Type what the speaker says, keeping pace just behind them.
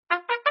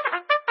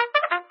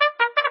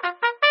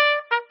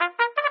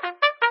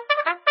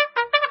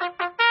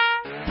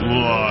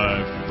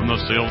Live from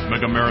the Sales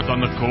Mega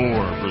Marathon, the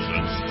Core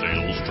presents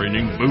Sales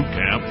Training Boot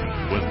Camp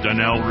with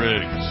Donnell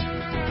Riggs.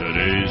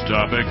 Today's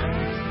topic,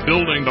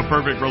 building the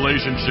perfect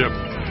relationship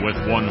with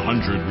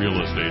 100 real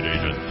estate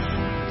agents.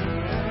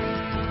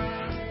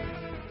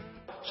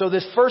 So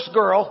this first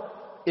girl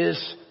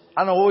is,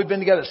 I don't know, we've been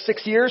together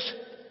 6 years?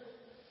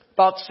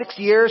 About 6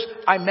 years.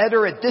 I met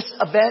her at this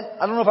event.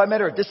 I don't know if I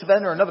met her at this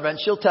event or another event.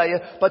 She'll tell you.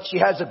 But she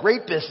has a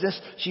great business.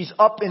 She's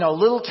up in a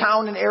little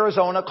town in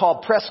Arizona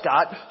called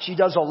Prescott. She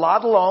does a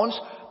lot of loans.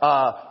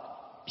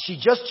 She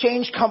just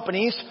changed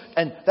companies,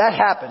 and that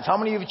happens. How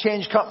many of you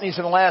changed companies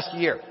in the last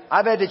year?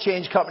 I've had to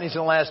change companies in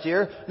the last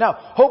year. Now,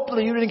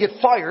 hopefully you didn't get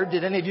fired.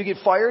 Did any of you get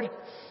fired?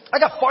 I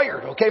got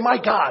fired, okay? My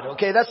God,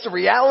 okay? That's the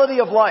reality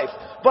of life.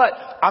 But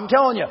I'm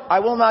telling you, I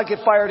will not get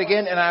fired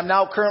again, and I'm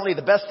now currently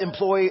the best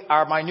employee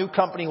my new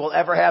company will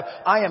ever have.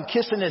 I am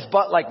kissing his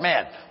butt like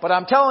mad. But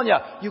I'm telling you,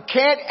 you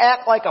can't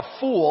act like a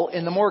fool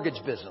in the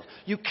mortgage business.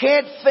 You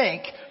can't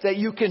think that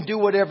you can do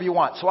whatever you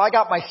want. So I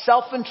got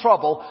myself in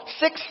trouble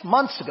 6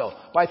 months ago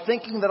by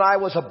thinking that I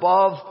was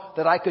above,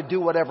 that I could do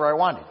whatever I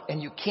wanted.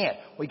 And you can't.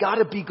 We got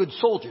to be good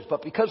soldiers.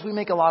 But because we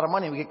make a lot of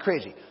money, we get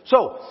crazy.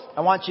 So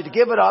I want you to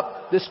give it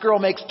up. This girl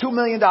makes $2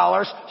 million.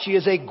 She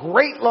is a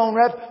great loan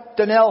rep.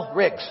 Donnell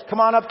Riggs. Come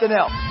on up,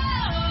 Donnell.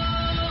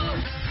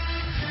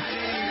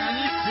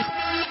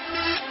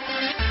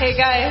 Hey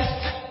guys.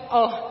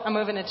 Oh, I'm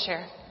moving a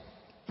chair.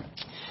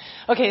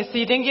 Okay, so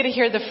you didn't get to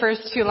hear the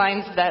first two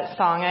lines of that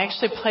song. I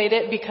actually played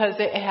it because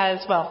it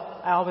has, well,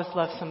 I always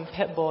love some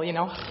Pitbull, you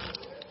know.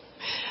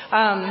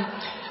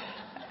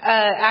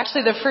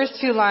 Actually, the first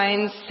two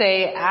lines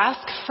say,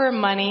 ask for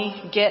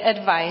money, get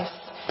advice.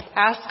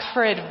 Ask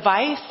for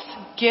advice,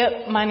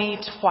 get money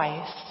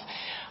twice.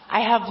 I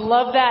have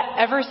loved that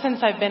ever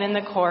since I've been in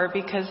the Core,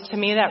 because to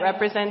me that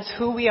represents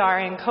who we are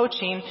in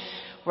coaching.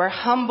 We're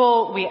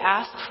humble, we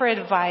ask for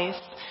advice,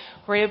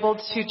 we're able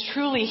to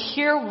truly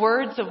hear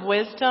words of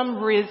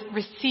wisdom,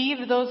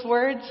 receive those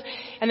words,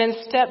 and then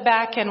step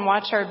back and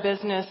watch our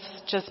business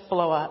just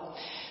blow up.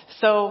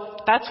 So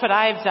that's what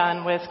I've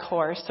done with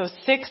Core. So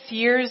 6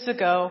 years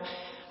ago,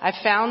 I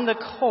found the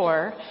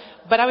Core,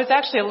 but I was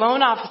actually a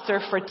loan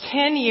officer for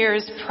 10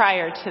 years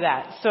prior to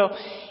that. So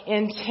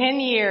in 10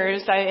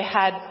 years, I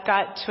had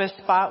got to a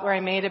spot where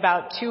I made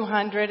about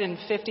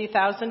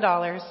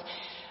 $250,000.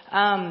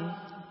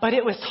 But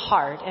it was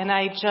hard, and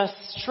I just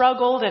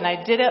struggled, and I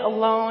did it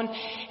alone,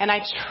 and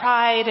I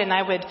tried, and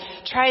I would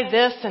try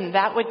this, and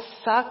that would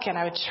suck, and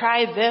I would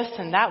try this,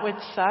 and that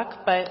would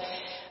suck. But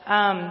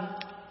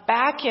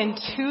back in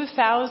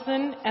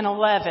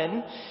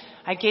 2011,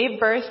 I gave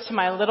birth to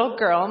my little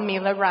girl,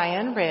 Mila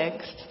Ryan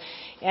Riggs.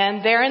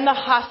 And there in the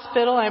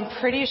hospital, I'm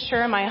pretty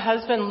sure my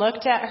husband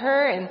looked at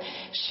her and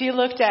she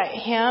looked at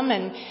him,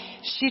 and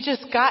she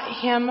just got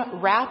him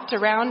wrapped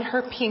around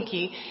her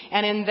pinky.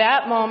 And in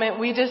that moment,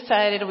 we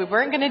decided we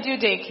weren't going to do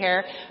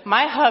daycare.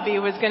 My hubby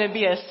was going to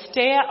be a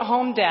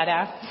stay-at-home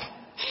dada.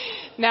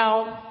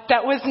 Now,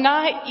 that was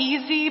not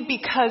easy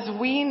because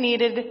we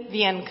needed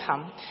the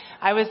income.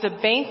 I was a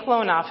bank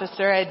loan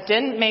officer. I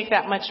didn't make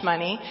that much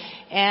money,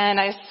 and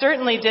I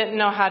certainly didn't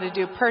know how to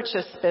do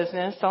purchase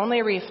business,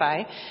 only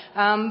refi.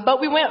 But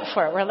we went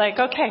for it. We're like,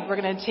 okay, we're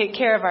going to take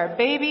care of our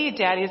baby.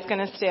 Daddy's going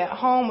to stay at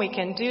home. We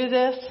can do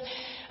this.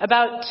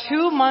 About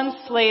 2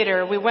 months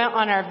later, we went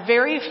on our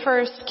very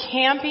first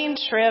camping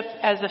trip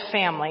as a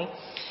family.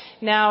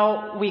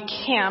 Now, we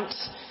camped.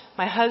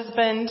 My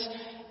husband,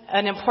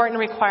 an important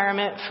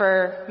requirement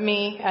for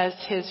me as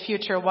his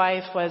future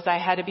wife was I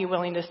had to be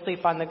willing to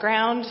sleep on the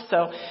ground,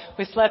 so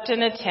we slept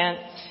in a tent.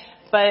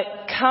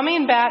 But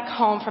coming back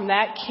home from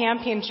that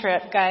camping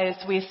trip, guys,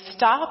 we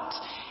stopped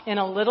in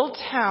a little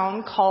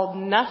town called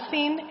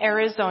Nothing,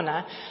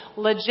 Arizona.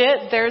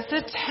 Legit, there's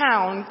a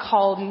town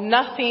called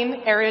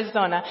Nothing,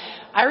 Arizona.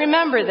 I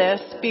remember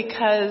this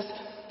because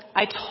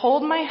I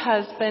told my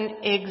husband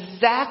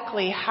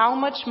exactly how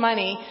much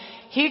money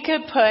he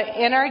could put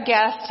in our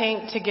gas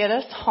tank to get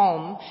us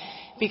home,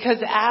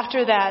 because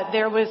after that,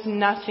 there was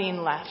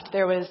nothing left.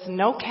 There was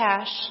no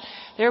cash.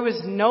 There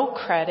was no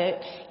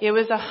credit. It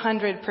was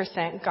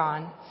 100%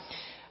 gone.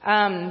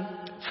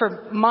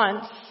 For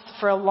months,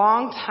 for a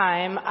long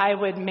time, I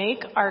would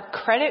make our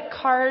credit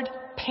card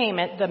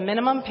payment, the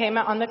minimum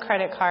payment on the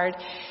credit card,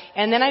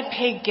 and then I'd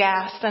pay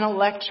gas and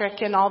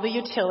electric and all the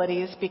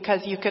utilities,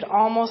 because you could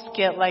almost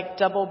get like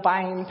double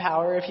buying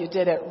power if you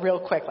did it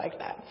real quick like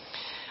that.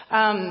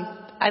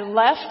 I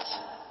left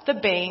the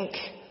bank.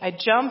 I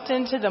jumped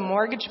into the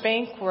mortgage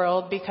bank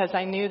world because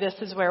I knew this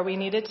is where we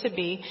needed to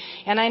be,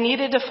 and I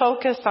needed to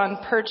focus on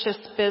purchase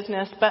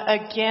business. But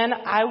again,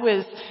 I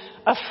was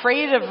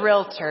afraid of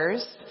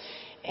realtors,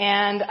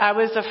 and I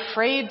was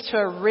afraid to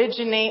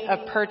originate a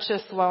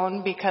purchase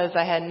loan because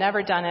I had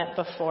never done it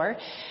before.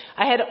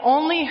 I had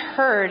only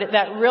heard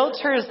that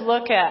realtors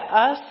look at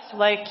us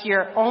like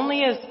you're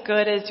only as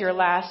good as your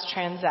last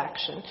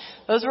transaction.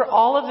 Those were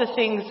all of the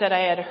things that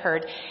I had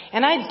heard.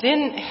 And I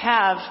didn't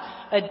have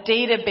a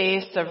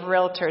database of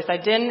realtors. I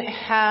didn't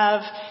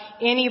have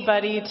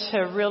anybody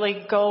to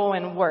really go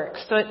and work.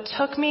 So it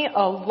took me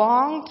a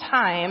long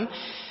time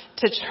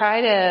to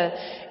try to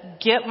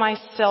get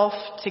myself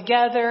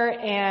together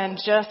and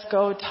just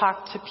go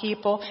talk to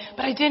people.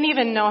 But I didn't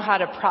even know how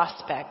to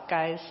prospect,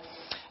 guys.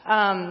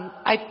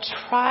 I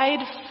tried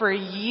for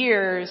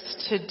years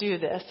to do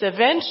this.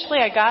 Eventually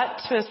I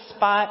got to a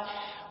spot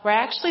where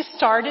I actually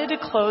started to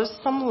close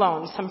some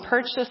loans, some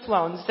purchase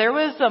loans. There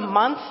was a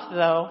month,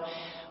 though,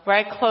 where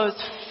I closed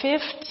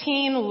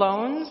 15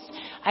 loans.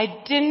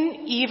 I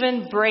didn't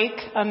even break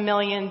 $1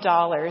 million.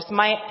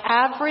 My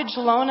average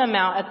loan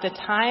amount at the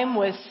time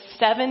was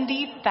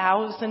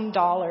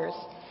 $70,000.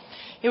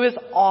 It was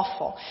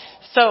awful.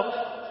 So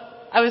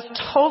I was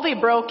totally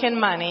broke in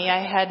money.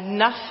 I had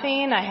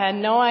nothing. I had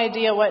no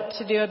idea what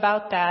to do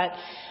about that.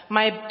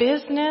 My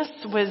business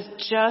was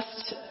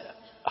just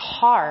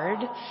hard.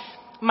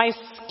 My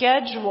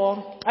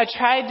schedule, I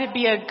tried to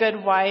be a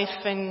good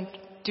wife and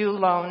do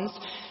loans.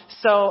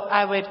 So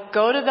I would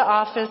go to the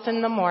office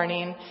in the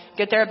morning,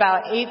 get there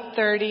about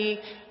 8:30,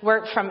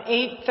 work from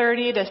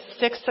 8:30 to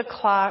 6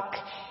 o'clock,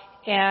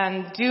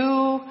 and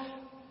do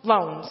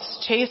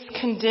loans, chase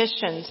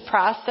conditions,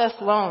 process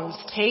loans,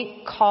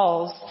 take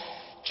calls,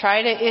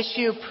 try to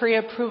issue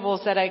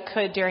pre-approvals that I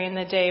could during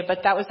the day,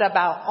 but that was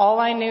about all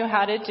I knew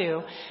how to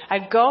do.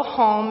 I'd go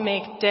home,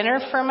 make dinner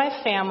for my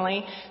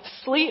family,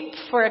 sleep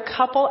for a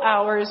couple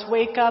hours,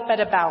 wake up at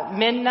about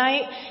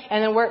midnight,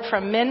 and then work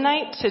from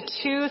midnight to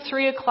 2,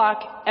 3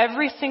 o'clock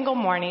every single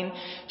morning,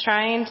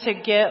 trying to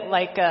get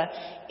like a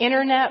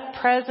internet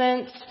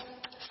presence,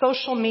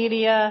 social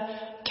media,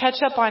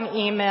 catch up on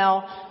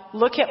email,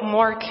 look at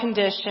more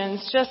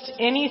conditions, just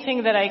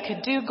anything that I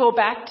could do, go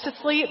back to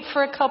sleep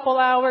for a couple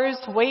hours,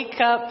 wake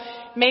up,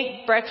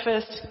 make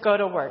breakfast, go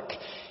to work.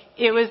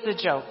 It was a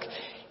joke.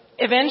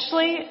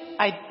 Eventually,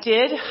 I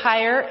did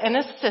hire an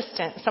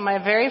assistant. So my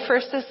very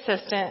first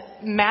assistant,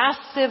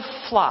 massive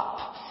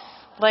flop,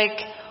 like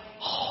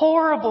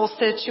horrible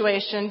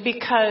situation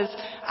because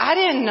I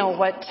didn't know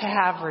what to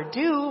have her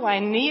do. I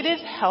needed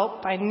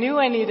help. I knew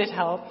I needed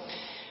help.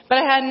 But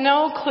I had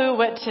no clue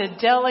what to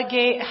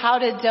delegate, how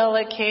to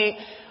delegate,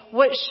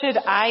 what should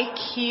I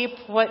keep,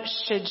 what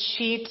should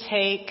she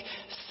take.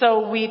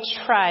 So we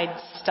tried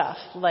stuff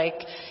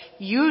like,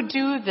 you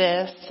do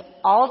this,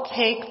 I'll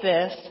take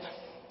this.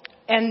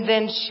 And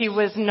then she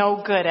was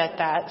no good at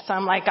that. So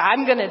I'm like,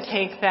 I'm going to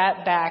take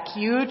that back.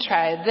 You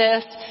try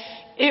this.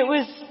 It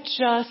was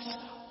just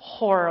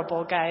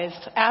horrible, guys.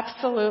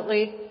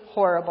 Absolutely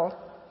horrible.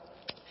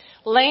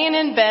 Laying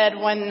in bed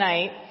one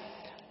night,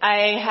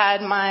 I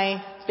had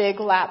my big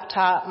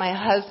laptop, my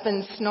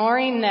husband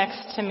snoring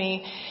next to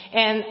me,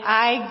 and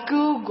I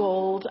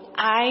Googled,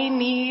 I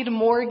need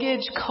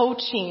mortgage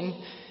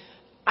coaching.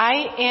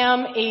 I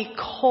am a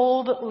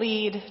cold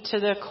lead to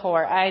the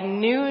core. I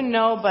knew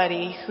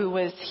nobody who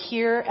was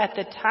here at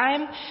the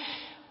time,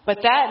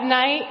 but that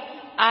night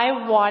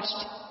I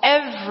watched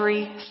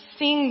every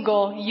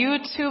single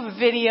YouTube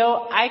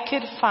video I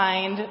could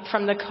find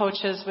from the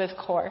Coaches with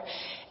Core.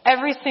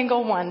 Every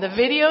single one. The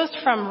videos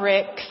from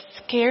Rick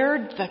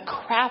scared the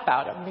crap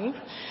out of me.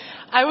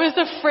 I was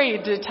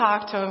afraid to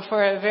talk to him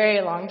for a very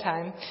long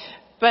time.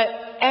 But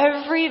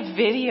every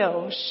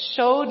video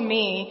showed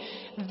me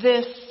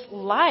this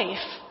life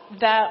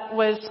that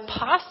was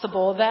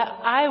possible, that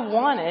I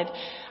wanted.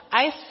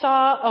 I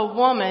saw a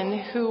woman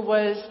who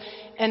was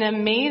an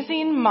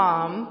amazing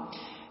mom,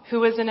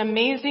 who was an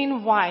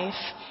amazing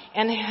wife,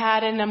 and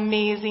had an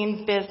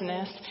amazing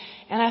business.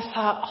 And I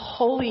thought,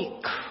 holy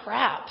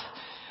crap,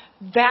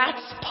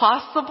 that's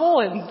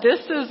possible and this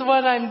is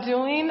what I'm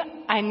doing.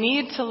 I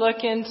need to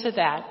look into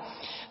that.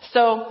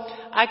 So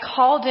I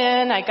called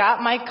in, I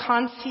got my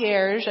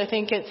concierge, I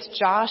think it's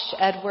Josh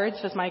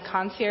Edwards was my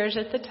concierge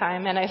at the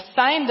time, and I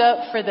signed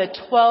up for the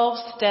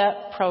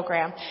 12-step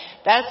program.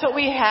 That's what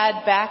we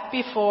had back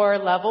before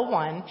level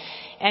 1.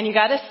 And you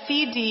got a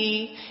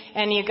CD,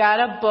 and you got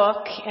a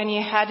book, and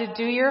you had to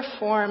do your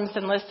forms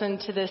and listen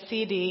to the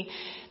CD.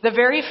 The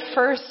very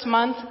first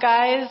month,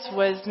 guys,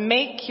 was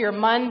make your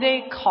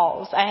Monday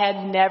calls. I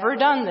had never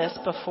done this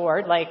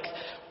before, like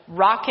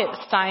rocket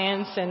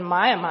science in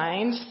my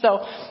mind.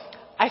 So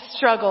I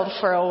struggled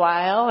for a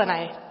while and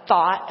I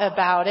thought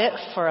about it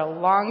for a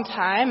long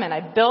time and I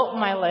built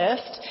my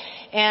list.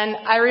 And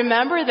I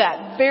remember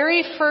that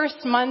very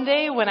first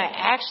Monday when I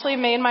actually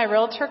made my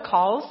realtor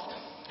calls,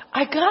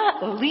 I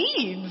got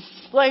leads.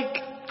 Like,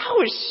 I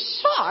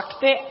was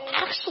shocked. They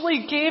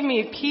actually gave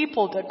me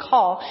people to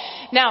call.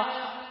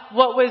 Now,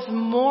 what was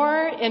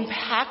more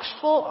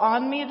impactful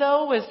on me,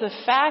 though, was the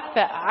fact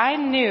that I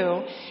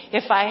knew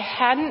if I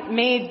hadn't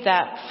made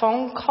that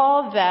phone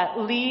call, that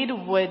lead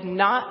would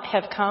not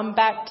have come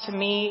back to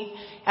me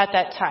at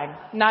that time.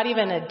 Not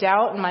even a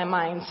doubt in my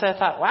mind. So I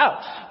thought,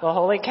 wow, well,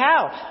 holy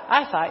cow,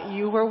 I thought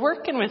you were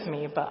working with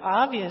me, but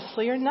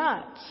obviously you're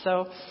not.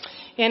 So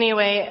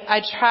anyway,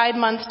 I tried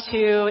month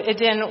 2. It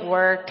didn't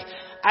work.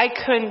 I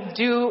couldn't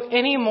do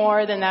any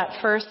more than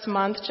that first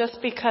month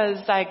just because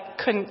I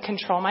couldn't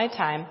control my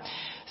time.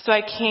 So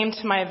I came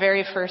to my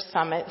very first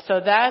summit.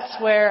 So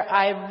that's where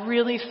I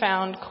really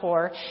found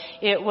CORE.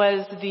 It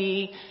was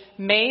the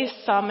May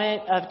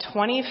summit of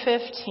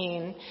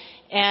 2015.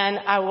 And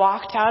I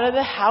walked out of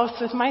the house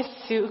with my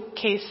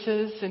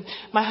suitcases, and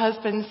my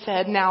husband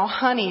said, "Now,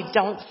 honey,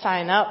 don't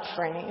sign up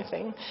for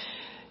anything."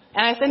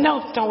 And I said,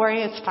 "No, don't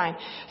worry, it's fine."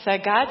 So I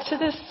got to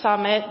the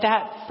summit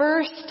that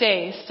first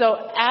day.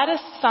 So at a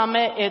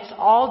summit, it's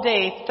all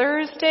day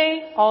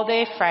Thursday, all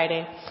day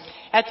Friday.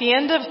 At the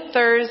end of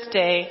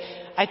Thursday,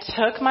 I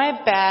took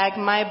my bag,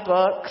 my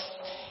books,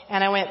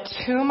 and I went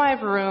to my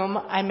room.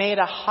 I made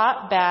a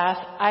hot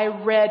bath. I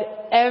read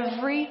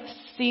every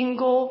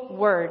single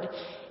word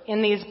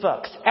in these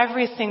books,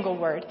 every single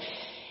word.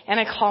 And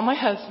I called my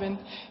husband,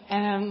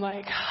 and I'm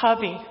like,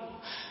 hubby,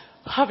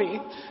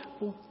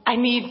 I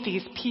need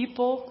these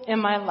people in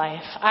my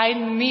life. I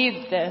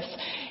need this.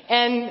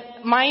 And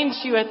mind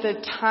you, at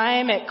the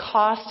time, it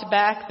cost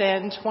back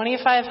then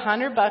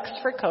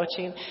 $2,500 for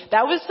coaching.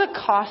 That was the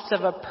cost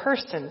of a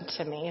person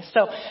to me.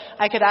 So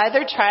I could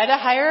either try to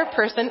hire a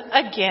person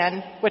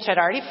again, which I'd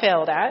already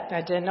failed at.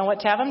 I didn't know what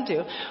to have them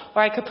do.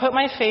 Or I could put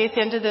my faith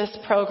into this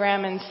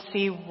program and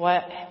see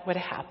what would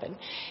happen.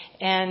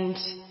 And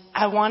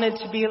I wanted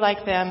to be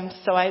like them,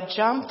 so I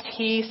jumped.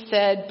 He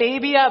said,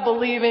 "Baby, I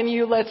believe in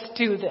you. Let's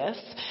do this."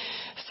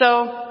 So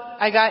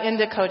I got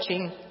into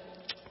coaching.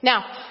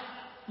 Now,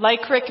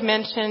 like Rick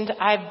mentioned,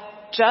 I'm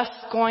just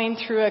going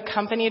through a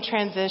company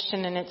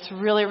transition, and it's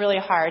really, really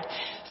hard.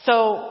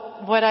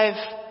 So what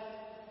I've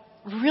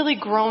really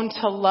grown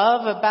to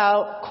love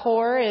about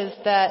CORE is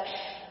that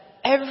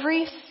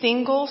every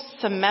single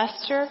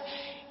semester,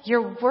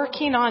 you're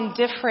working on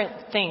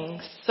different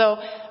things. So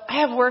I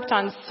have worked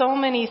on so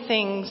many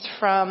things,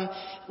 from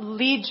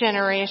lead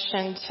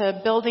generation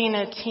to building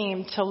a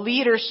team to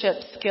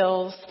leadership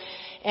skills.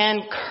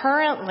 And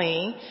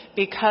currently,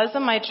 because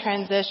of my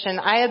transition,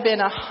 I have been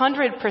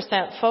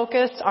 100%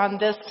 focused on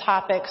this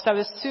topic. So I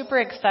was super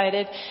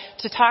excited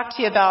to talk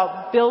to you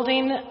about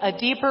building a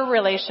deeper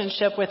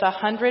relationship with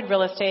 100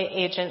 real estate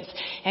agents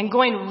and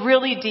going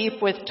really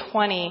deep with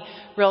 20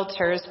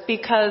 realtors,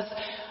 because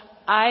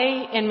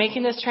I, in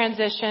making this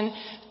transition,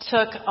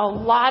 took a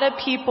lot of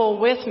people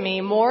with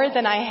me, more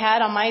than I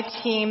had on my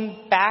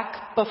team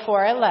back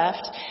before I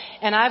left.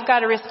 And I've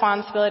got a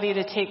responsibility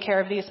to take care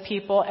of these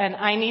people, and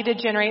I need to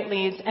generate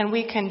leads, and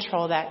we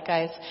control that,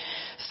 guys.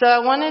 So I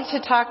wanted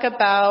to talk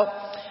about,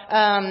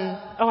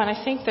 and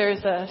I think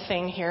there's a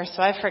thing here,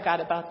 so I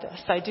forgot about this.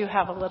 I do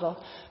have a little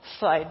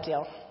slide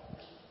deal.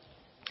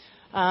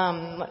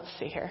 Let's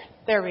see here.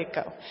 There we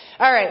go.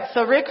 All right.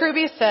 So Rick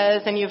Ruby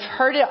says, and you've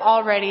heard it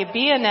already,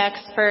 be an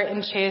expert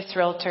and chase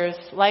realtors.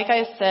 Like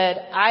I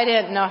said, I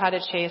didn't know how to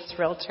chase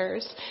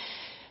realtors.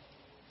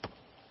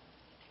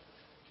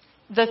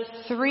 The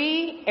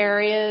three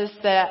areas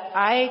that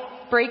I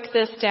break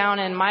this down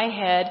in my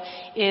head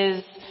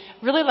is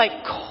really like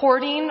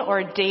courting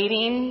or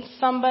dating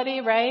somebody,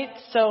 right?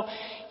 So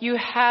you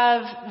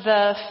have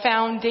the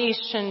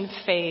foundation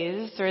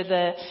phase, or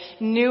the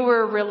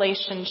newer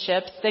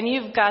relationships. Then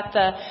you've got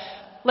the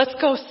let's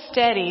go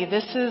steady.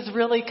 This is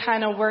really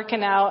kind of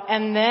working out.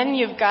 And then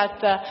you've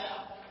got the,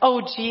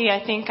 oh gee,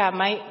 I think I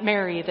might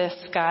marry this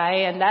guy.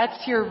 And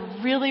that's your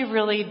really,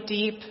 really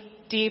deep,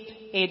 deep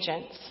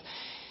agents.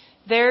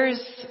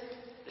 There's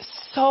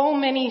so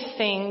many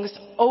things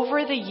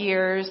over the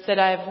years that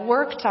I've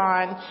worked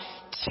on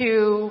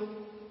to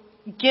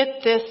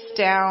get this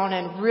down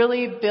and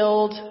really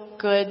build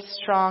good,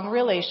 strong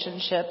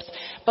relationships.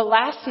 But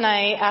last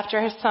night,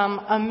 after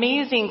some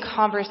amazing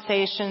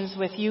conversations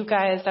with you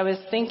guys, I was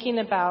thinking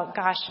about,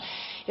 gosh,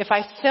 if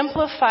I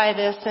simplify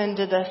this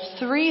into the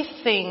three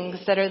things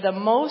that are the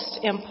most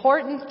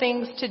important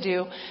things to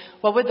do,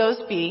 what would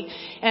those be?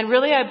 And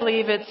really, I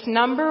believe it's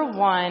number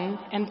one,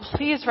 and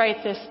please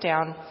write this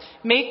down.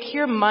 Make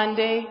your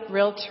Monday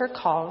realtor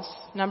calls,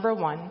 number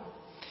one.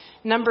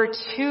 Number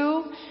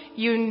two,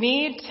 you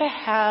need to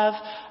have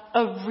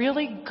a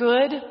really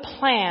good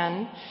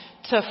plan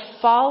to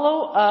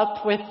follow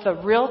up with the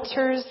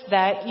realtors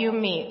that you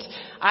meet.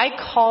 I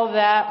call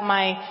that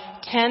my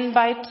 10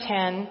 by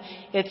 10.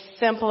 It's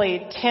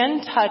simply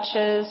 10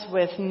 touches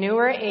with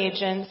newer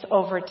agents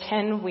over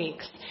 10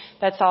 weeks.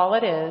 That's all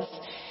it is.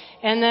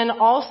 And then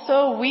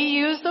also we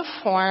use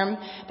a form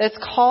that's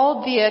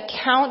called the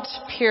account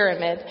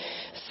pyramid.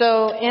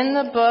 So in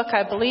the book,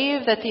 I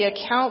believe that the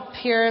account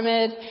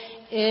pyramid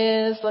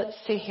is, let's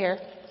see here,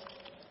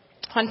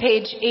 on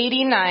page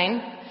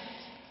 89.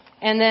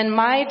 And then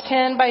my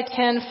 10 by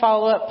 10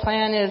 follow-up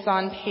plan is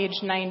on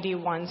page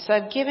 91. So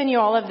I've given you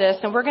all of this,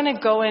 and we're going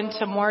to go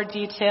into more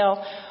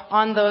detail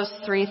on those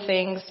three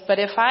things. But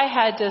if I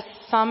had to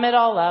sum it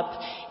all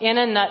up in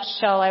a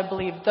nutshell, I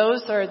believe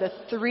those are the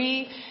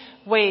three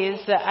ways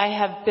that I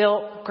have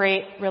built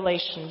great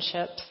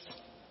relationships.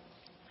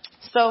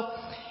 So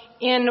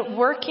in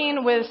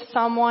working with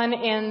someone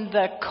in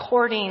the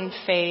courting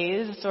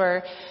phase,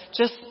 or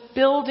just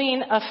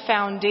building a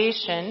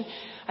foundation,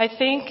 I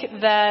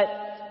think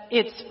that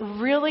it's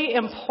really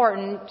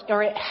important,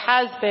 or it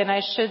has been,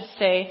 I should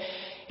say,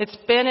 it's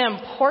been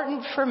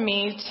important for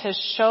me to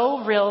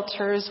show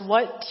realtors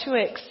what to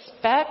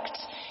expect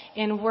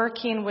in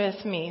working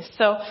with me.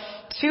 So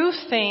 2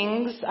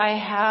 things. I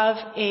have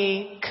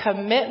a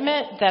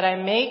commitment that I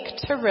make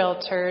to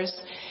realtors,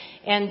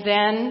 and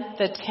then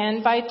the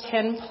 10 by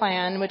 10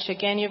 plan, which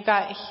again you've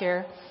got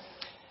here.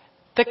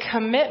 The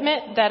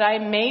commitment that I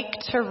make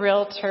to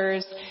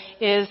realtors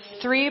is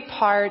 3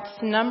 parts.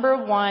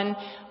 Number 1,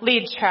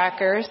 lead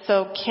tracker.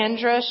 So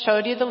Kendra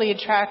showed you the lead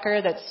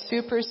tracker. That's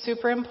super,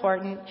 super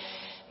important.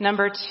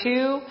 Number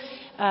 2,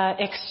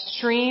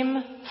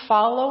 extreme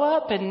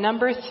follow-up. And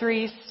number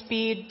 3,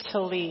 speed to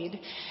lead.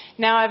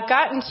 Now I've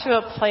gotten to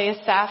a place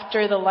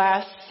after the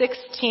last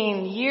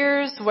 16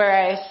 years where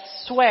I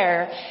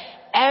swear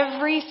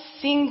every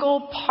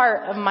single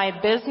part of my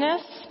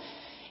business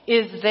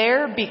is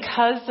there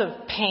because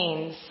of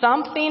pain.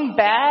 Something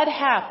bad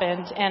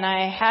happened and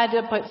I had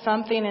to put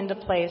something into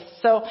place.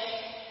 So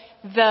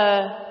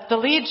the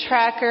lead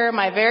tracker,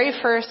 my very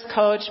first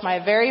coach,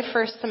 my very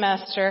first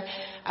semester,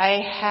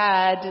 I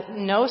had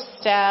no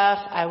staff.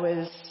 I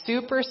was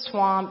super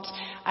swamped.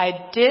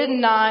 I did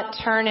not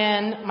turn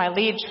in my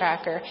lead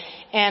tracker.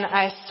 And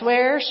I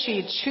swear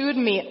she chewed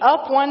me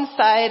up one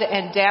side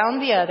and down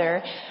the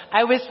other.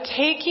 I was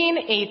taking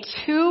a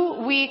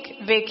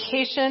 2-week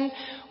vacation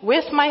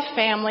with my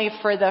family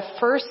for the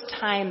first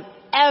time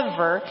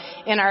ever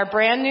in our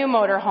brand new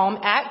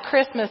motorhome at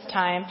Christmas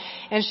time.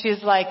 And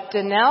she's like,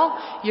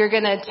 Danelle, you're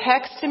going to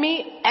text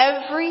me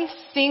every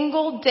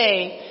single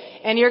day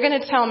and you're going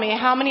to tell me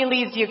how many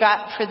leads you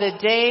got for the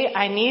day.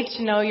 I need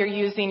to know you're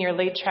using your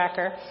lead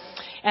tracker.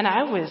 And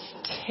I was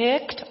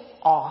ticked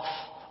off,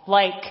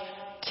 like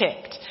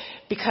ticked,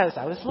 because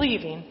I was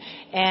leaving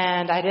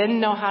and I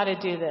didn't know how to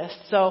do this.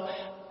 So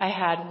I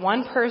had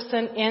one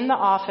person in the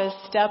office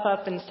step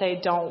up and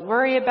say, don't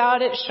worry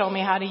about it. Show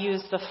me how to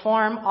use the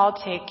form.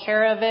 I'll take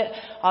care of it.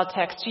 I'll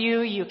text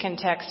you. You can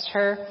text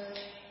her.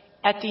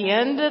 At the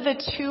end of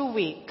the 2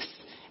 weeks,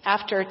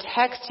 after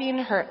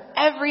texting her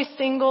every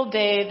single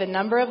day the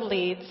number of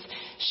leads,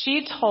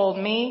 she told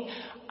me,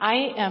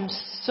 I am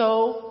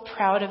so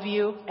proud of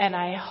you and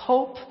I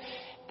hope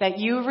that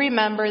you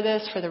remember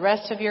this for the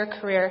rest of your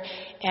career.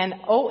 And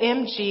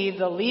OMG,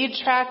 the lead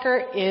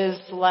tracker is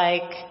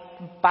like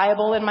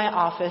Bible in my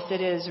office.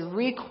 It is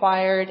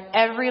required.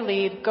 Every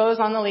lead goes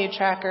on the lead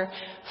tracker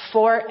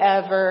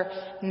forever.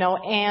 No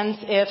ands,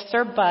 ifs,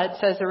 or buts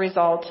as a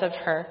result of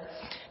her.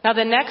 Now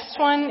the next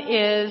one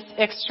is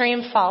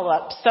extreme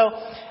follow-up. So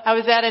I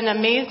was at an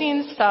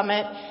amazing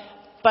summit,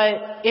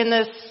 but in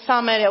this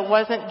summit it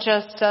wasn't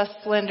just us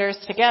lenders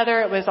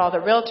together. It was all the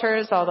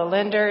realtors, all the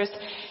lenders.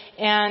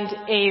 And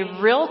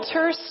a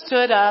realtor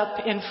stood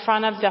up in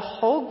front of the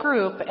whole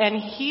group and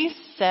he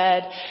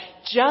said,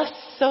 just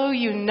so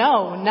you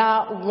know,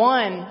 not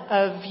one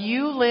of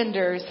you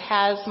lenders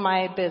has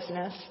my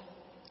business.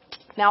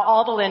 Now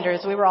all the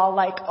lenders, we were all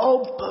like,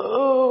 oh,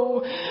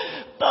 boo,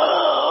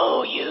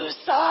 boo, you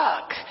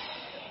suck.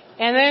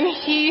 And then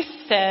he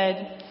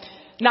said,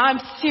 now I'm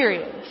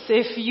serious.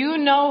 If you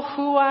know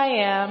who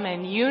I am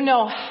and you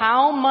know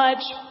how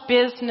much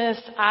business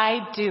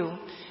I do,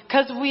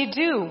 because we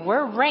do,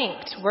 we're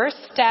ranked, we're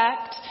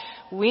stacked.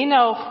 We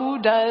know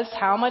who does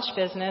how much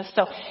business.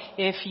 So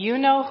if you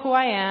know who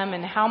I am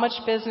and how much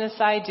business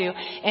I do,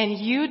 and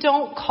you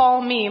don't call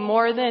me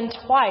more than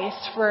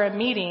twice for a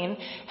meeting,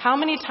 how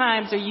many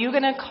times are you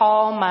going to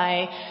call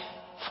my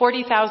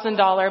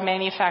 $40,000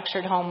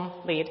 manufactured home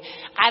lead?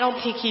 I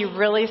don't think he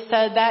really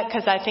said that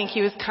because I think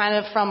he was kind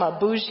of from a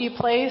bougie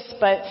place.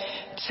 But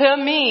to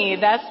me,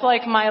 that's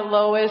like my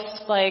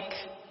lowest,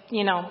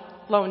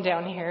 loan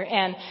down here.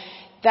 And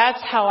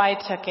that's how I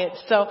took it.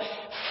 So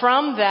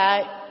from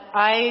that,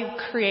 I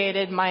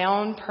created my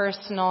own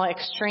personal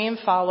extreme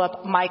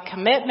follow-up. My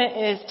commitment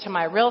is to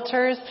my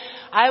realtors.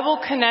 I will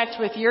connect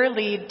with your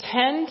lead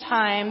 10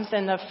 times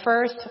in the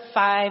first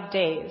 5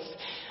 days.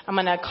 I'm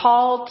going to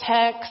call,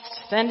 text,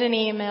 send an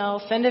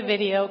email, send a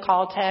video,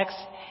 call, text,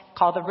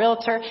 call the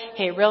realtor.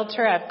 Hey,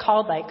 realtor, I've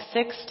called like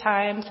 6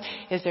 times.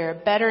 Is there a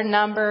better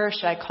number?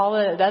 Should I call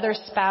another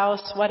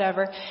spouse?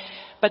 Whatever.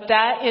 But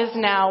that is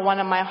now one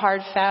of my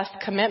hard, fast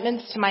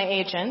commitments to my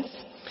agents.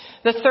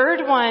 The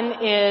third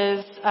one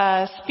is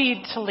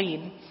speed to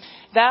lead.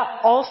 That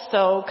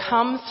also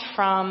comes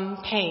from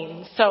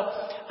pain. So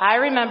I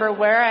remember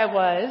where I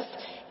was,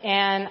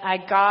 and I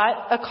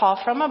got a call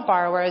from a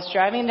borrower. I was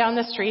driving down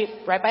the street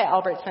right by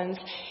Albertsons,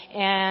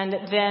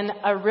 and then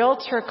a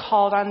realtor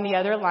called on the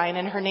other line,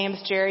 and her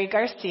name's Jerry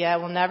Garcia. I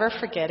will never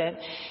forget it.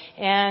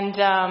 And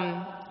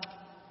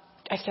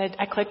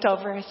I clicked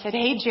over. I said,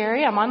 hey,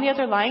 Jerry, I'm on the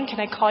other line. Can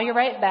I call you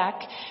right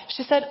back?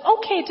 She said,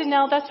 okay,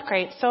 Danelle, that's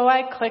great. So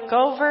I click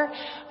over.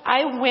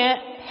 I went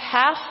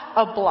half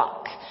a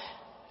block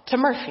to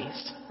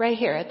Murphy's right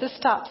here at the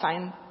stop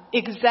sign,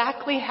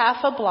 exactly half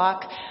a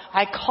block.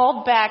 I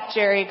called back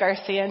Jerry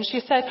Garcia and she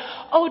said,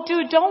 oh,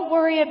 dude, don't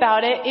worry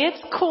about it.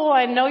 It's cool.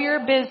 I know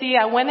you're busy.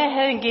 I went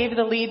ahead and gave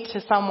the lead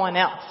to someone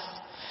else.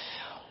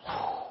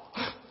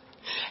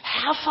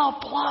 Half a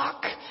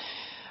block.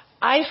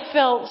 I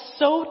felt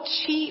so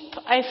cheap.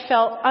 I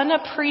felt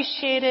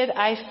unappreciated.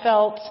 I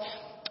felt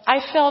I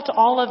felt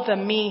all of the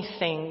me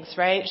things,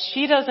 right?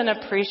 She doesn't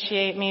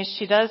appreciate me.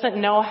 She doesn't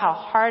know how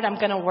hard I'm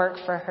going to work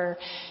for her.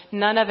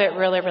 None of it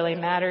really, really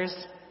matters.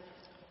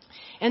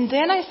 And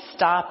then I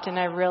stopped and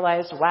I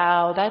realized,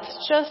 wow,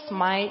 that's just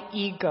my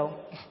ego.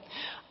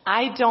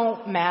 I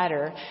don't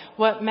matter.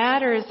 What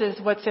matters is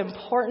what's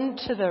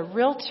important to the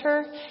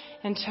realtor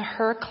and to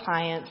her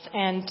clients.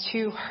 And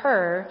to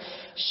her,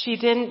 she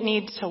didn't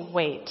need to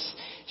wait.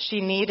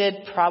 She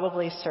needed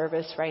probably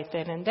service right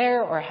then and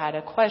there, or had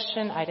a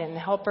question. I didn't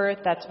help her.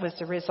 That was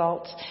the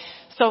result.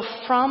 So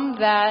from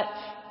that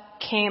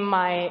came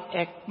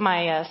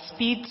my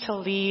speed to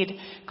lead.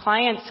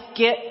 Clients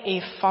get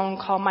a phone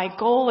call. My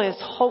goal is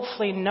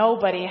hopefully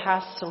nobody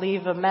has to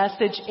leave a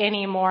message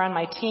anymore on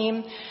my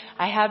team.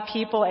 I have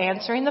people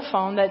answering the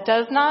phone. That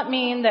does not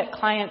mean that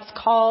clients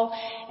call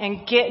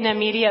and get an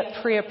immediate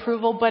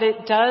pre-approval, but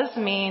it does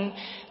mean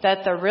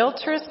that the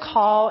realtors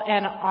call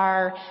and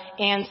are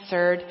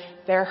answered.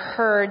 They're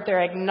heard.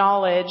 They're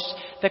acknowledged.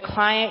 The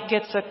client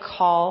gets a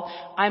call.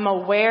 I'm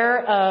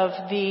aware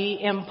of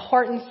the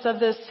importance of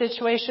this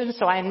situation,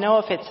 so I know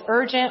if it's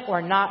urgent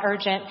or not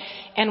urgent,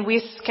 and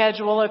we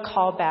schedule a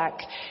call back.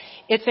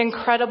 It's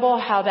incredible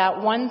how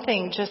that one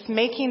thing, just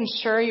making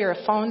sure your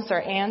phones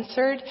are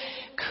answered,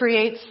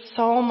 creates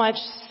so much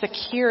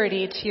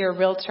security to your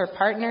realtor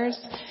partners.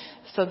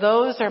 So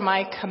those are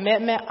my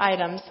commitment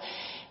items.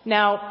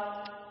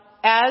 Now,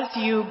 as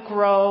you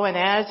grow and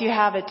as you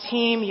have a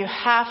team, you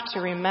have to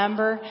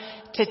remember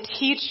to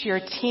teach your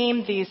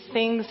team these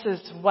things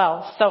as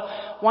well. So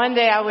one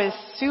day I was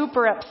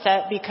super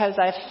upset because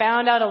I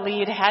found out a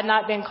lead had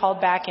not been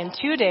called back in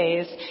 2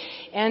 days,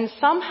 and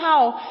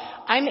somehow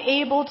I'm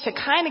able to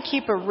kind of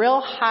keep a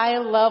real high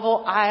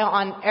level eye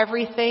on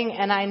everything,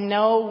 and I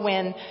know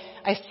when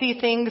I see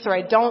things or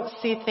I don't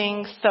see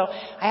things. So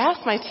I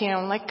asked my team,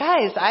 I'm like,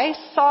 guys, I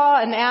saw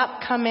an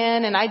app come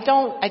in and I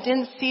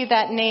didn't see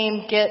that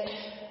name get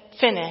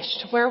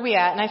finished. Where are we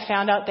at? And I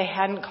found out they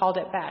hadn't called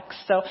it back.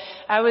 So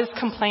I was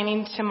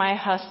complaining to my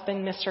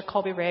husband, Mr.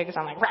 Colby Riggs.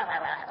 I'm like, rah, rah,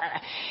 rah, rah.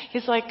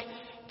 He's like,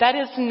 that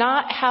is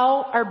not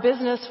how our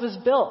business was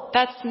built.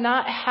 That's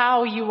not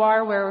how you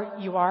are where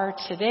you are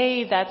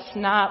today. That's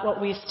not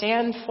what we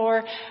stand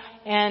for.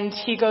 And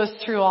he goes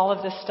through all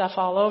of this stuff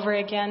all over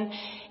again.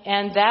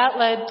 And that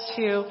led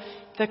to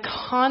the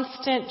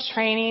constant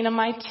training of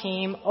my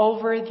team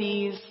over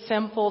these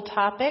simple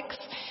topics.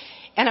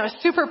 And I was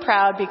super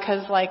proud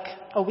because like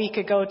a week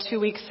ago, 2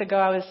 weeks ago,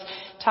 I was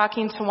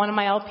talking to one of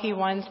my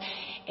LP1s,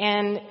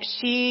 and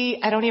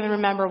I don't even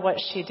remember what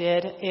she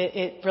did.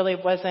 It really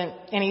wasn't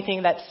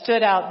anything that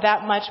stood out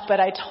that much, but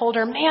I told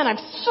her, man, I'm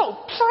so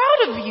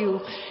proud of you.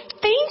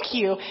 Thank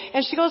you.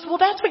 And she goes, well,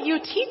 that's what you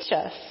teach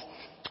us.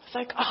 It's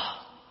like,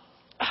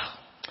 I'm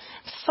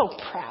so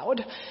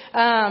proud.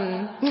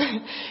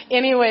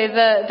 Anyway,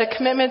 the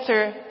commitments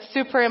are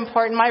super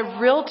important. My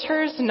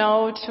realtors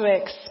know to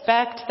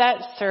expect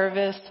that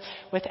service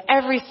with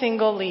every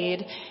single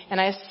lead,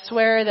 and I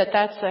swear that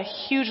that's a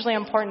hugely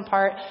important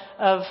part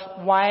of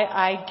why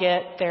I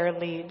get their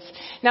leads.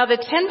 Now, the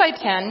 10 by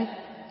 10,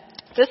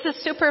 this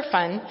is super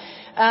fun.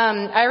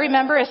 I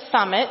remember a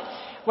summit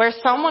where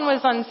someone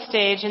was on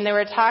stage and they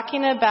were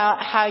talking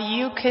about how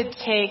you could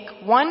take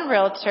one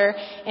realtor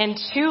and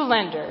 2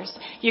 lenders.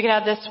 You could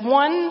have this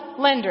one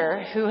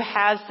lender who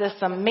has this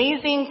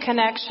amazing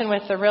connection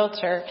with the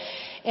realtor,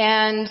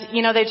 and,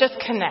 they just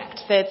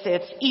connect.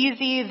 It's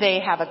easy. They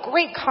have a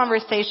great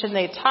conversation.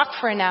 They talk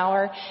for an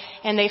hour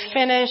and they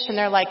finish and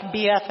they're like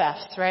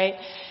BFFs, right?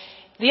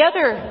 The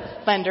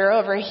other lender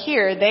over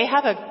here, they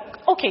have a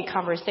okay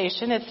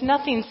conversation. It's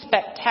nothing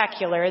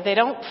spectacular. They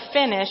don't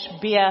finish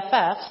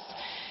BFFs.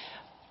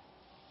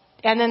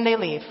 And then they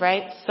leave,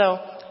 right? So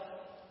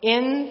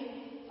in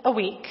a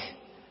week,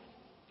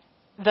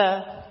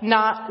 the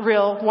not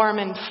real warm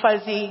and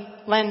fuzzy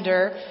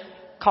lender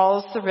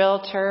calls the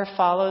realtor,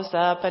 follows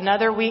up.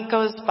 Another week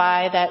goes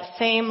by. That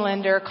same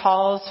lender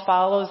calls,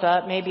 follows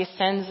up, maybe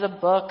sends a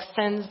book,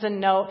 sends a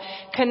note,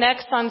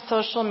 connects on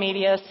social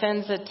media,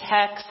 sends a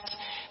text,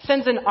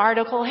 sends an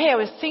article. Hey, I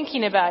was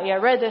thinking about you. I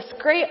read this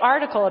great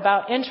article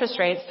about interest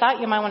rates.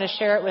 Thought you might want to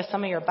share it with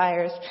some of your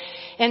buyers.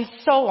 And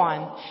so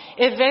on.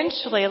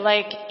 Eventually,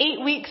 like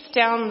 8 weeks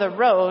down the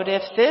road,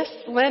 if this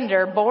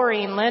lender,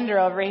 boring lender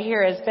over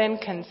here, has been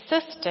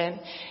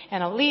consistent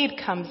and a lead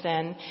comes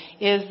in,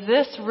 is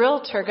this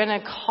realtor going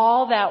to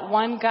call that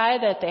one guy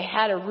that they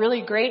had a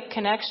really great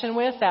connection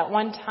with at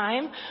one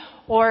time?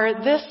 Or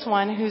this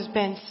one who's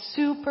been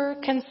super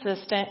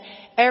consistent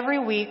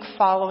every week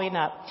following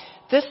up?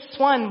 This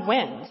one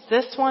wins.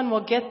 This one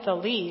will get the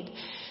lead.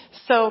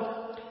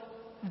 So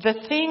the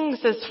things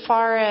as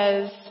far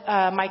as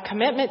my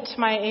commitment to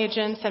my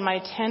agents and my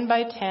 10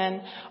 by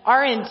 10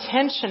 are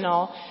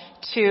intentional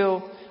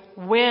to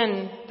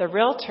win the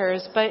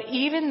realtors, but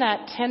even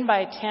that 10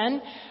 by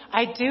 10,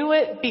 I do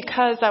it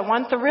because I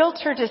want the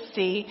realtor to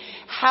see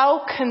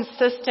how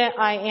consistent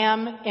I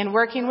am in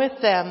working with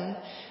them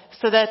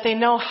so that they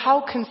know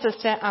how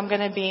consistent I'm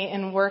going to be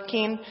in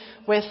working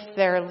with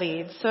their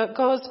leads. So it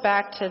goes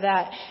back to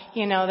that,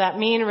 that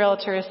mean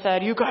realtor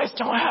said, you guys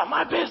don't have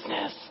my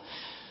business.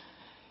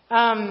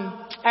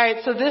 All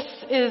right, so this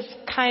is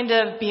kind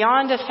of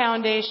beyond a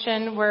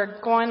foundation. We're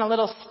going a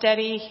little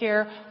steady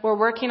here. We're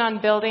working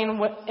on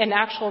building an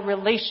actual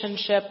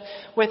relationship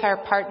with our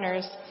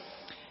partners.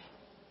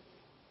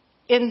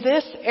 In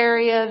this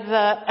area,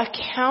 the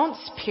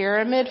accounts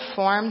pyramid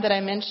form that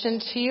I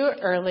mentioned to you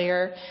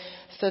earlier,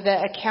 so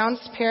the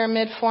accounts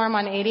pyramid form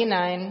on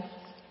 89,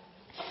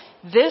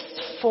 this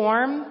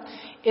form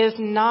is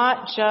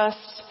not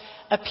just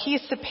a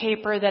piece of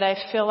paper that I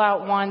fill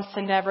out once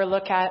and never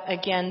look at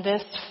again.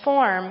 This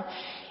form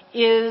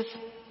is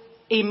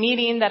a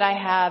meeting that I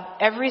have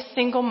every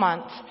single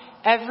month.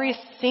 Every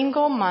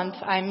single month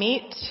I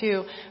meet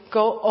to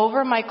go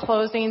over my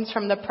closings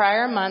from the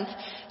prior month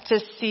to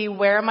see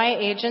where my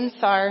agents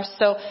are.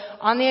 So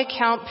on the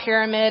account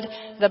pyramid,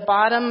 the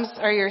bottoms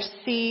are your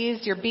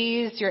C's, your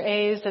B's, your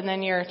A's, and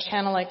then your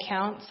channel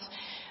accounts.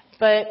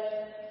 But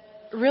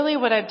really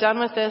what I've done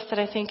with this that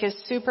I think is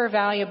super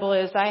valuable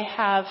is I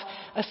have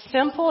a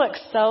simple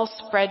Excel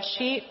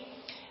spreadsheet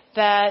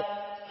that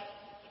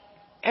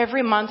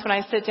every month when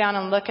I sit down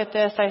and look at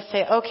this, I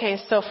say, okay,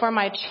 so for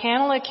my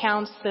channel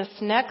accounts this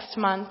next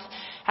month,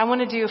 I want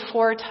to do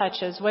 4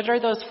 touches. What are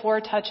those 4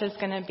 touches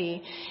going to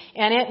be?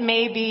 And it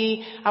may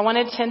be, I want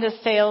to attend a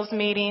sales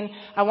meeting,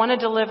 I want to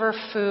deliver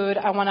food,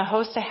 I want to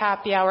host a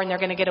happy hour, and they're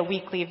going to get a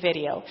weekly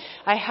video.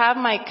 I have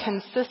my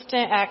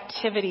consistent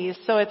activities,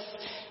 so it's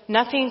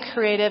nothing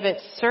creative.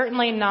 It's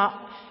certainly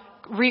not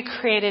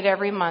recreated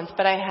every month,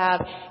 but I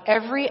have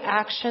every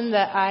action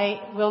that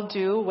I will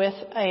do with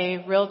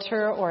a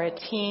realtor or a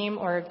team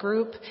or a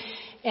group,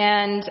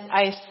 and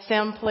I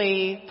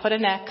simply put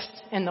an X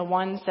in the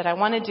ones that I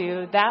want to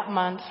do that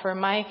month for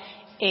my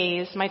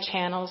A's, my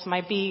channels,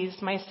 my B's,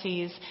 my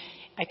C's.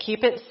 I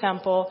keep it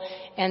simple,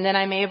 and then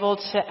I'm able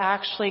to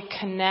actually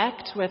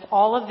connect with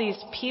all of these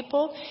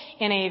people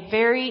in a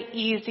very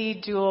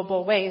easy,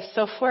 doable way.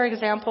 So, for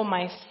example,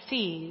 my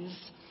C's.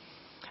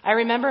 I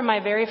remember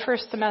my very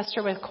first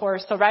semester with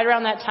Course, so right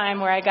around that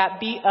time where I got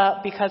beat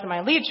up because of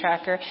my lead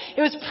tracker,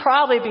 it was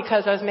probably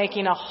because I was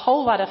making a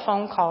whole lot of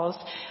phone calls.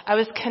 I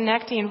was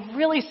connecting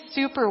really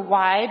super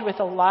wide with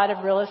a lot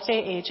of real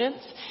estate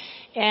agents,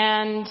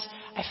 and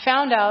I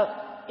found out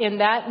in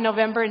that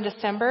November and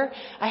December,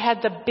 I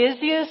had the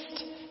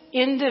busiest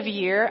end of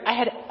year I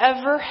had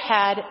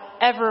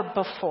ever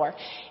before.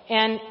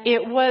 And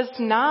it was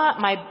not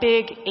my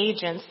big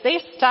agents.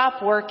 They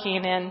stopped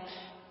working in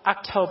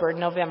October,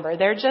 November.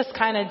 They're just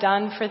kind of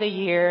done for the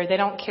year. They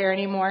don't care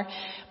anymore.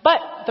 But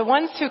the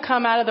ones who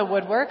come out of the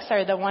woodworks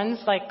are the ones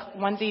like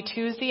onesie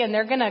twosie, and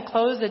they're going to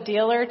close a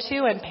deal or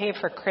two and pay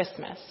for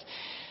Christmas.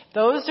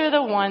 Those are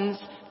the ones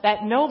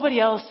that nobody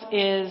else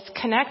is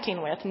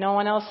connecting with. No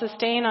one else is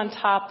staying on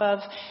top of.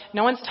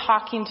 No one's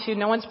talking to.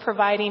 No one's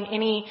providing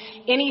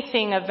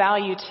anything of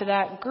value to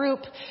that group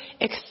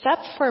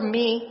except for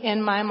me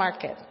in my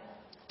market.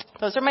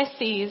 Those are my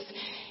C's.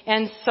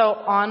 And so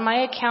on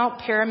my account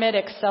pyramid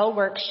Excel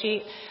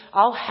worksheet,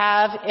 I'll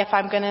have, if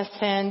I'm going to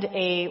send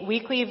a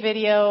weekly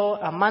video,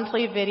 a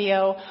monthly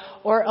video,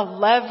 or a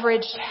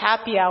leveraged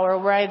happy hour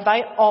where I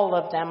invite all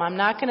of them. I'm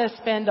not going to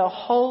spend a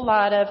whole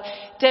lot of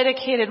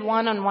dedicated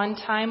one-on-one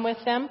time with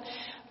them.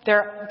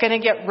 They're going to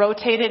get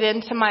rotated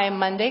into my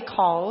Monday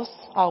calls,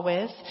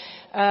 always.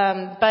 But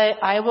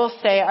I will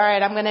say, all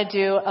right, I'm going to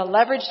do a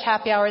leveraged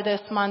happy hour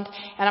this month,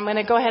 and I'm going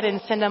to go ahead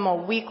and send them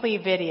a weekly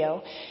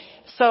video.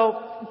 So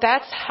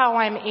that's how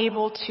I'm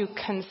able to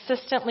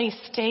consistently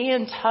stay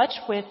in touch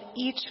with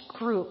each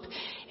group.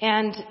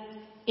 And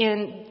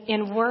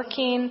in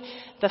working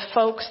the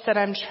folks that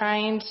I'm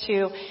trying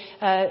to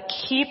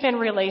keep in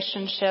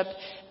relationship,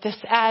 this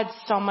adds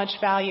so much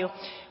value.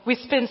 We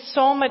spend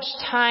so much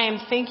time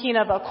thinking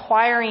of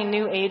acquiring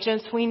new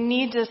agents. We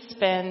need to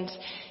spend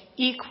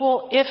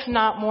equal, if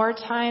not more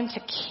time to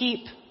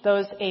keep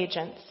those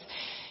agents.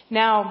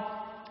 Now,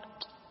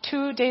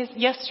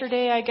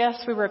 yesterday, I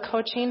guess, we were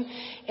coaching,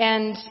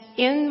 and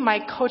in my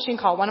coaching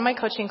call, one of my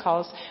coaching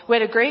calls, we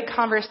had a great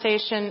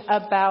conversation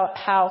about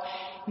how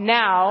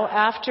now,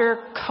 after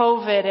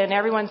COVID and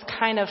everyone's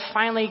kind of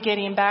finally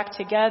getting back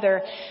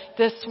together,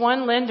 this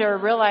one lender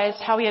realized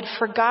how he had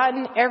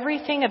forgotten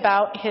everything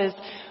about his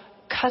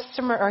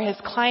customer or his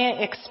client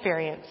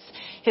experience.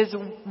 His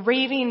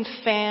raving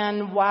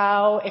fan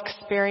wow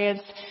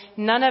experience,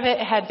 none of it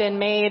had been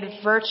made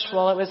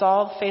virtual. It was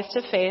all face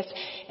to face,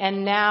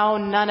 and now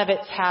none of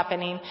it's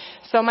happening.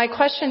 So my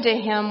question to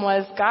him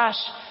was, gosh,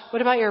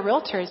 what about your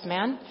realtors,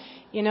 man?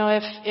 You know,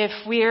 if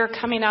we're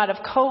coming out of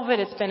COVID,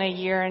 it's been a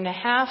year and a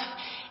half,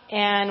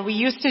 and we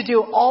used to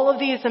do all of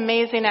these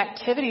amazing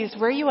activities.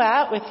 Where are you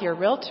at with your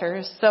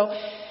realtors? So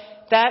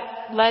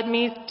that led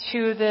me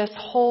to this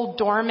whole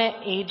dormant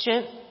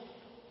agent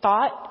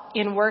thought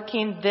in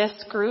working this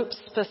group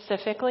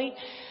specifically.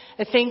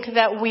 I think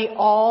that we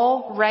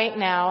all right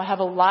now have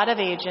a lot of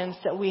agents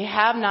that we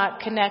have not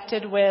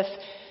connected with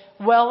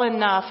well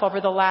enough over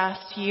the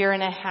last year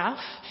and a half.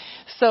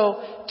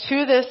 So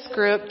to this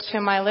group, to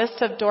my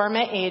list of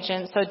dormant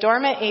agents, so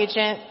dormant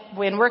agent,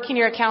 when working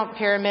your account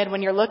pyramid,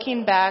 when you're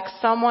looking back,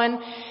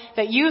 someone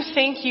that you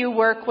think you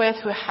work with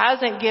who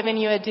hasn't given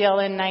you a deal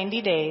in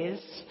 90 days,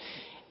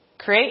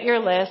 create your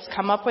list,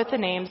 come up with the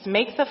names,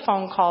 make the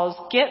phone calls,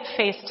 get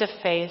face to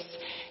face,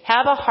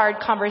 have a hard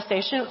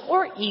conversation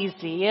or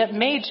easy. It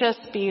may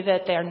just be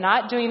that they're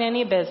not doing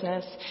any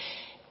business.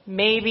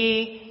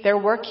 Maybe they're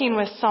working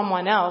with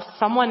someone else.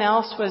 Someone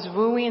else was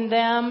wooing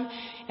them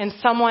and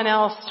someone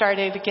else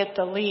started to get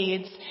the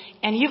leads,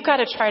 and you've got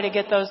to try to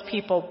get those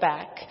people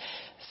back.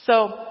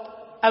 So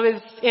I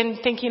was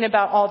thinking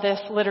about all this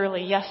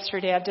literally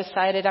yesterday. I've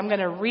decided I'm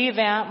going to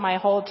revamp my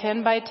whole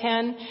 10 by 10,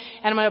 and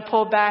I'm going to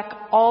pull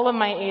back all of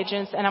my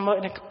agents, and I'm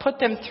going to put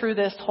them through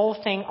this whole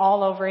thing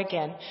all over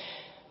again.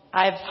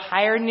 I've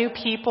hired new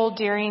people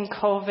during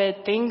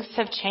COVID. Things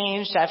have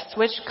changed. I've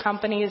switched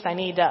companies. I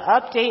need to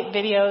update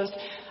videos.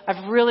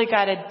 I've really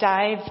got to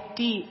dive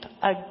deep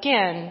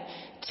again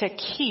to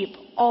keep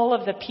all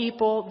of the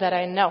people that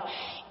I know.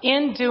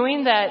 In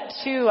doing that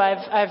too,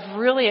 I've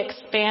really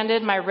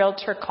expanded my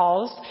realtor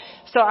calls.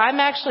 So I'm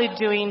actually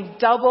doing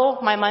double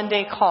my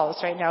Monday calls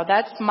right now.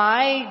 That's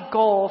my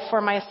goal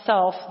for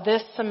myself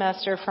this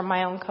semester for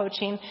my own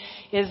coaching,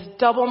 is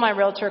double my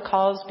realtor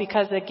calls,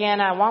 because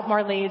again, I want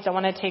more leads. I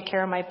want to take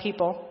care of my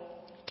people.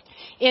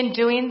 In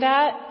doing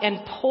that and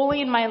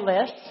pulling my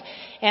list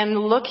and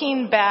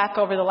looking back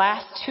over the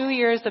last 2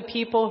 years of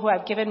people who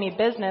have given me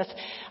business,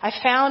 I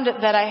found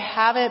that I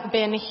haven't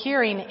been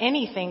hearing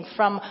anything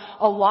from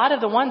a lot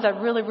of the ones I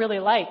really, really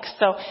like.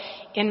 So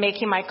in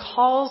making my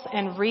calls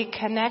and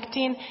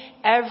reconnecting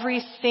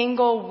every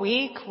single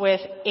week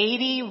with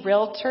 80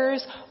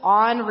 realtors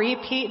on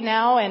repeat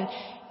now, and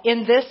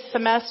in this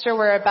semester,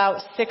 we're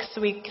about 6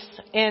 weeks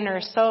in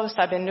or so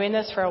I've been doing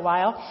this for a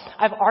while.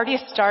 I've already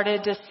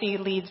started to see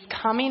leads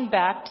coming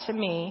back to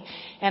me,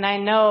 and I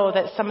know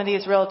that some of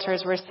these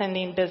realtors were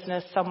sending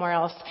business somewhere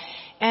else.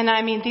 And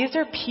I mean, these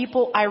are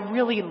people I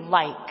really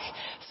like.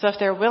 So if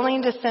they're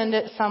willing to send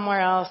it somewhere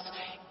else,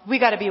 we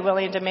got to be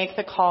willing to make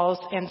the calls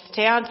and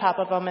stay on top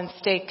of them and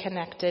stay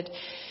connected.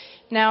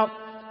 Now,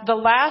 the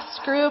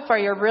last group are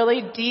your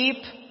really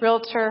deep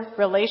realtor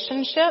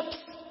relationships.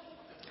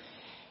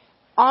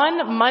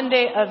 On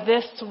Monday of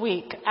this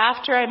week,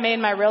 after I made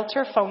my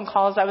realtor phone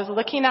calls, I was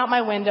looking out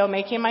my window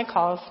making my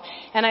calls,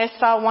 and I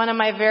saw one of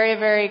my very,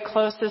 very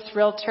closest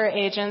realtor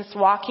agents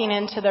walking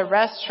into the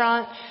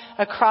restaurant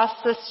across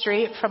the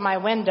street from my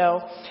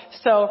window.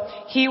 So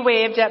he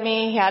waved at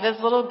me. He had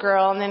his little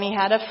girl, and then he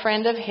had a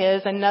friend of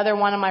his, another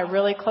one of my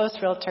really close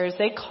realtors.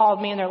 They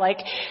called me and they're like,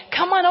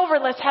 come on over,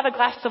 let's have a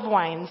glass of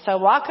wine. So I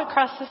walk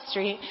across the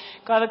street,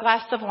 go have a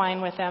glass of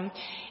wine with them.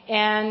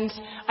 And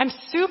I'm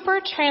super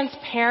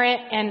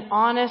transparent and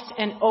honest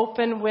and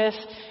open with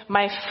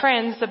my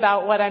friends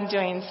about what I'm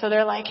doing. So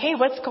they're like, hey,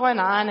 what's going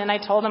on? And I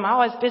told them, I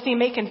was busy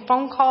making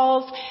phone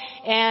calls,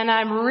 and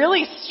I'm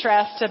really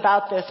stressed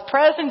about this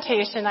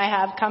presentation I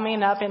have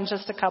coming up in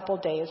just a couple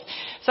days.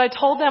 So I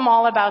told them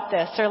all about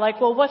this. They're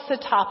like, well, what's the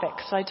topic?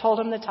 So I told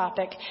them the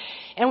topic.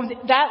 And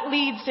that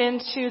leads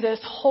into this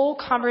whole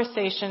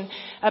conversation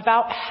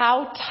about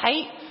how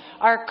tight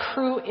our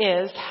crew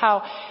is,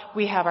 how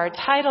we have our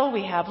title,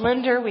 we have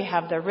lender, we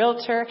have the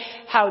realtor,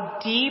 how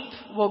deep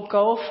we'll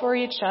go for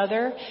each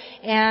other.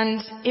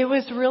 And it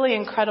was really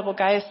incredible,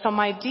 guys. So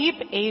my deep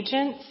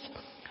agents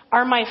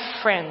are my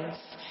friends.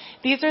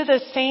 These are the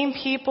same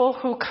people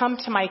who come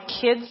to my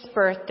kids'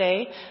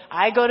 birthday.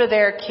 I go to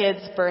their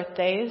kids'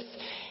 birthdays.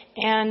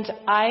 And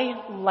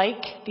I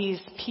like these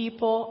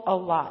people a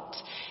lot.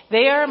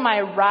 They are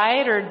my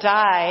ride or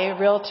die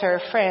realtor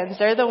friends.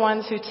 They're the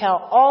ones who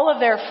tell all of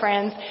their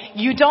friends,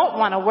 you don't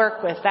want to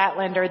work with that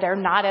lender. They're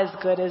not as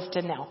good as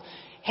Danelle.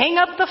 Hang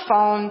up the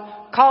phone,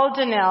 call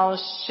Danelle.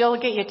 She'll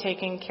get you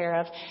taken care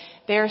of.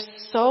 They're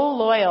so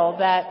loyal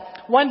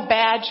that one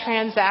bad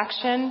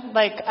transaction,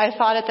 like I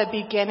thought at the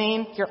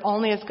beginning, you're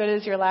only as good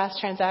as your last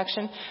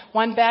transaction.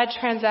 One bad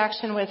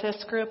transaction with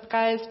this group,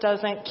 guys,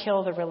 doesn't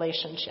kill the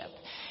relationship.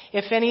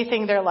 If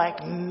anything, they're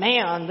like,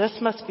 man, this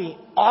must be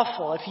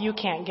awful if you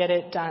can't get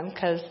it done,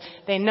 because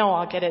they know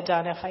I'll get it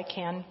done if I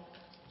can.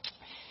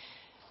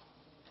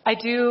 I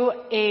do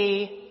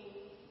a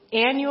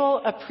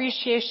annual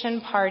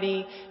appreciation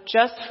party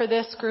just for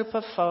this group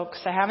of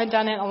folks. I haven't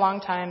done it in a long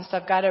time, so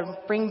I've got to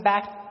bring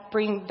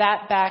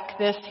that back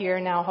this year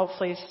now,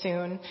 hopefully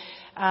soon.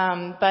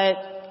 But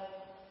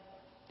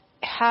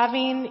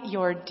having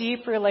your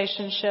deep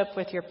relationship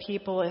with your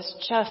people is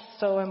just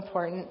so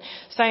important.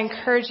 So I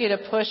encourage you to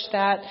push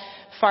that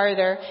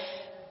farther.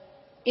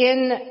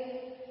 In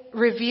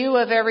review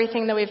of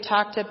everything that we've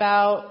talked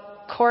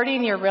about,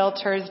 courting your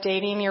realtors,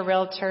 dating your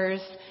realtors,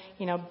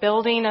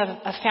 building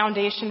a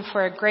foundation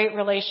for a great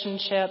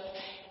relationship,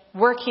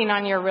 working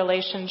on your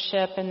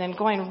relationship, and then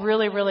going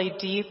really, really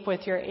deep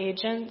with your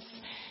agents.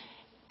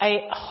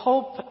 I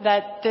hope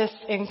that this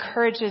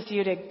encourages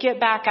you to get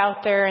back out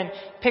there and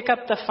pick up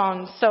the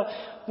phone. So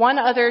one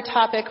other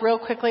topic real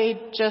quickly,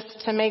 just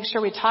to make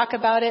sure we talk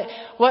about it.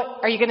 What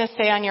are you going to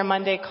say on your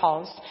Monday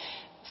calls?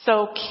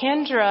 So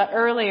Kendra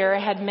earlier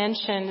had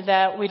mentioned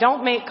that we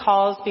don't make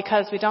calls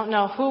because we don't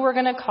know who we're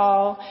going to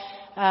call.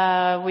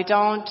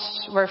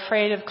 We're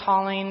afraid of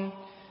calling.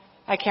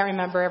 I can't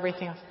remember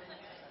everything else.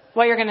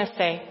 What you're going to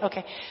say.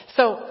 Okay.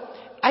 So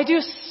I do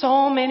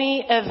so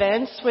many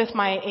events with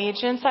my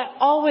agents. I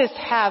always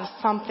have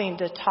something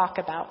to talk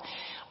about.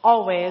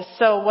 Always.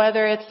 So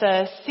whether it's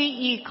a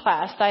CE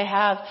class, I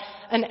have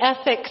an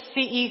ethics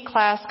CE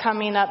class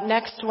coming up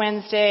next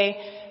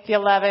Wednesday, the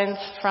 11th,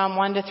 from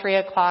 1 to 3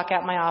 o'clock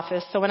at my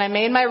office. So when I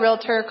made my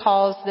realtor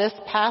calls this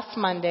past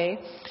Monday,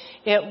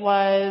 it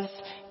was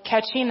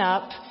catching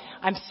up.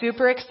 I'm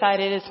super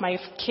excited. It's my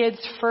kids'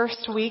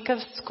 first week of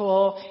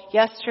school.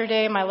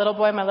 Yesterday, my little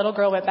boy, my little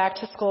girl went back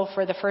to school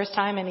for the first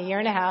time in a year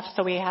and a half.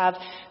 So we have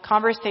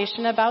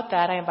conversation about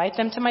that. I invite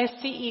them to my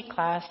CE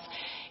class.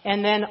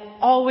 And then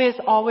always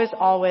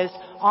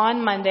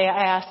on Monday,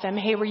 I asked them,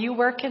 hey, were you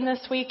working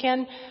this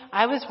weekend?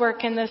 I was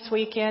working this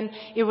weekend.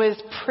 It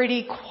was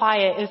pretty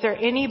quiet. Is there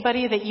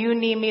anybody that you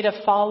need me to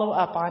follow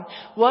up on?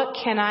 What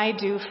can I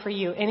do for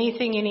you?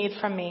 Anything you need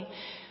from me?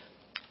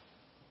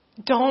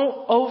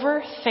 Don't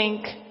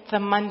overthink the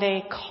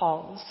Monday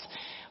calls.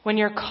 When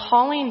you're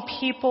calling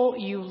people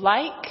you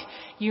like,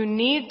 you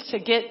need to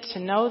get to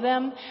know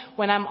them.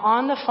 When I'm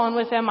on the phone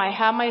with them, I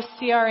have my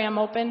CRM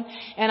open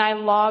and I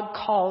log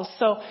calls.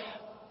 So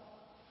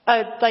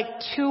like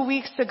 2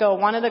 weeks ago,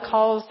 one of the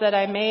calls that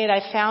I made, I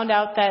found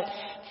out that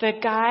the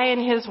guy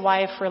and his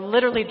wife were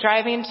literally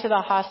driving to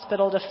the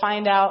hospital to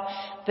find out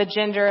the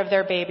gender of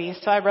their baby.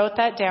 So I wrote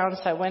that down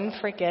so I wouldn't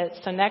forget.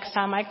 So next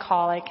time I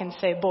call, I can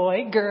say,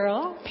 boy,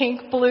 girl,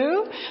 pink,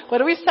 blue,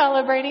 what are we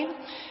celebrating?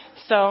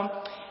 So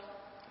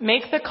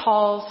make the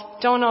calls.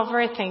 Don't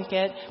overthink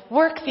it.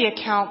 Work the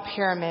account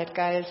pyramid,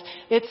 guys.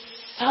 It's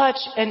such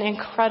an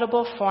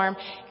incredible form.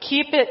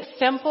 Keep it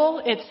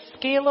simple. It's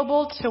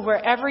scalable to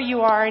wherever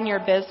you are in your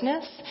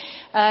business.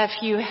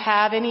 If you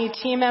have any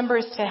team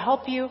members to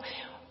help you,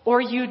 or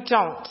you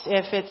don't.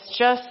 If it's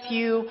just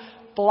you,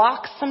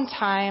 block some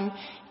time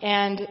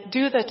and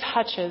do the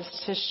touches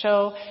to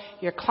show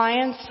your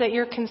clients that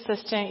you're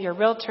consistent, your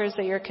realtors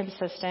that you're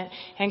consistent,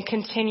 and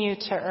continue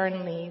to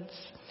earn leads.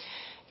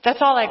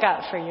 That's all I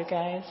got for you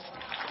guys.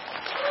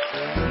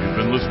 You've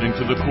been listening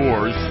to the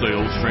Core's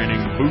Sales Training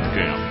Boot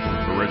Camp.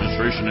 For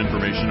registration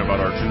information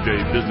about our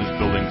 2-day business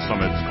building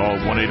summits, call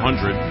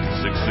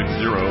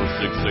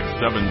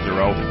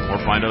 1-800-660-6670 or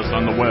find us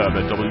on the web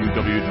at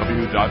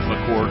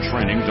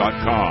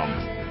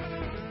www.thecoretraining.com.